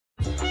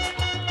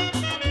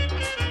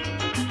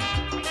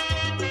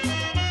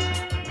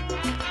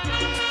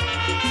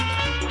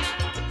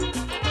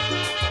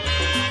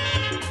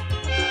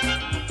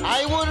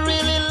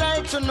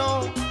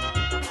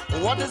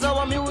What is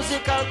our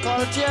musical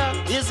culture?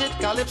 Is it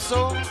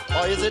Calypso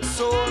or is it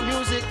soul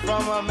music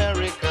from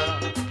America?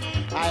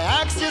 I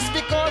ask this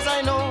because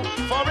I know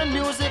foreign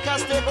music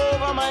has taken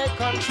over my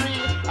country,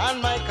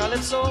 and my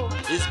Calypso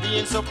is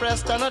being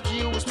suppressed and not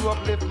used to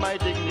uplift my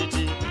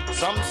dignity.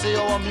 Some say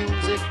our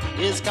music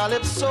is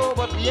Calypso,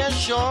 but we ain't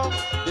sure,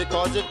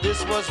 because if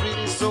this was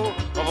really so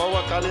of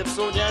our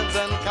Calypsonians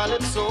and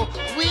Calypso,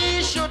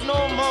 we should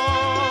know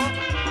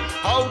more.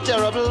 How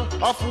terrible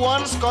of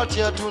one's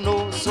culture to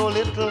know so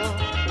little.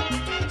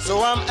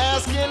 So I'm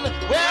asking,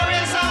 where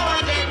is our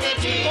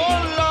dignity?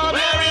 Oh Lord,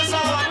 where is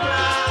our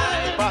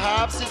pride?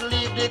 Perhaps it'll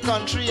leave the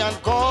country and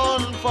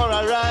gone for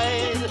a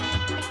ride.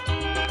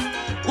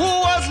 Who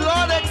was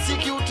Lord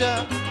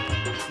Executor?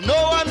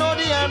 No one know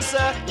the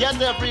answer, yet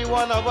every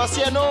one of us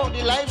here know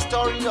the life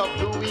story of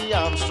Louis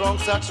Armstrong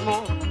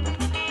Satchmo.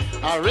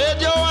 A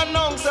radio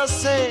announcer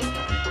say,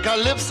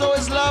 Calypso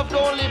is loved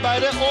only by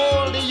the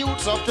old, the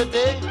youths of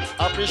today.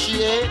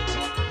 Appreciate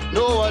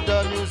no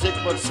other music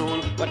but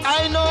soul. But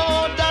I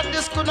know that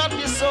this could not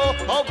be so.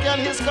 How can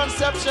his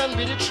conception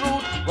be the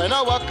truth when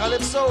our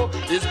Calypso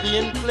is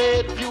being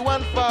played few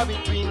and far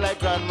between like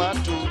Grandma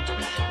too?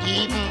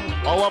 Even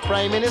our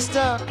Prime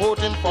Minister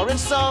quoting foreign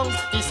songs,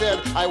 he said,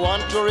 I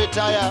want to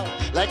retire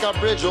like a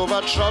bridge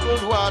over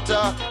troubled water.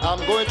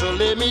 I'm going to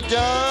lay me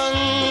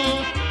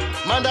down.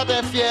 Man that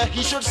I fear,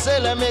 he should say,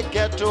 let me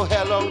get to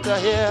hell out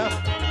of here.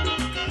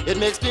 It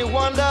makes me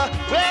wonder,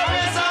 where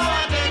is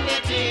our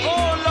dignity?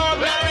 Oh Lord,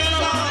 where is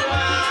our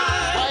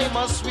pride? Why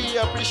must we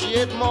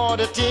appreciate more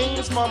the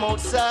things from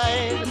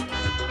outside?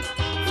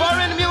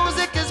 Foreign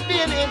music is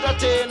being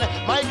entertained.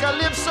 My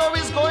Calypso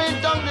is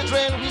going down the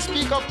drain. We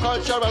speak of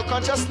cultural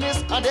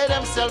consciousness, and they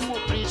themselves who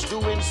preach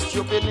doing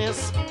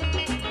stupidness.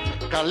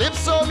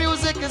 Calypso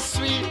music is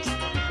sweet,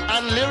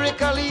 and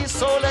lyrically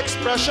soul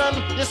expression,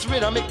 this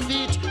rhythmic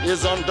beat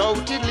is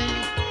undoubtedly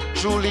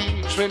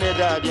truly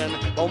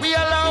Trinidadian. But we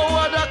allow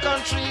other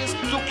countries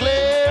to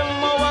claim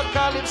our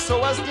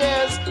Calypso as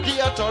theirs.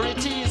 The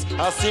authorities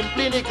are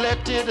simply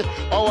neglected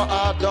our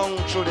art down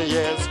through the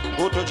years.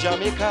 Go to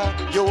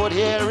Jamaica, you would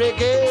hear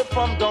reggae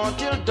from dawn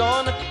till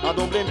dawn. I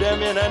don't blame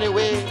them in any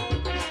way.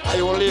 I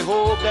only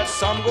hope that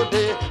some good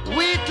day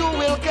we too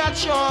will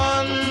catch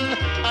on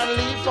and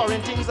leave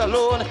foreign things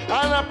alone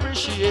and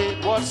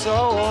appreciate what's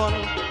our own.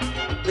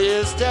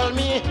 Please tell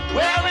me,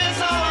 where is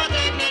our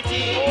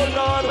dignity? Oh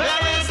Lord,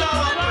 where is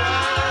our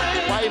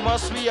pride? Why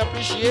must we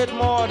appreciate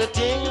more the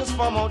things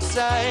from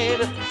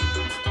outside?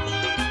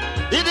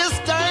 It is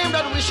time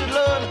that we should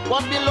learn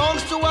what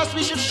belongs to us.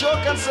 We should show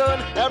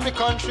concern. Every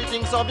country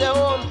thinks of their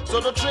own,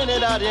 so the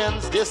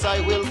Trinidadians, this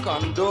I will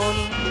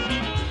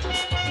condone.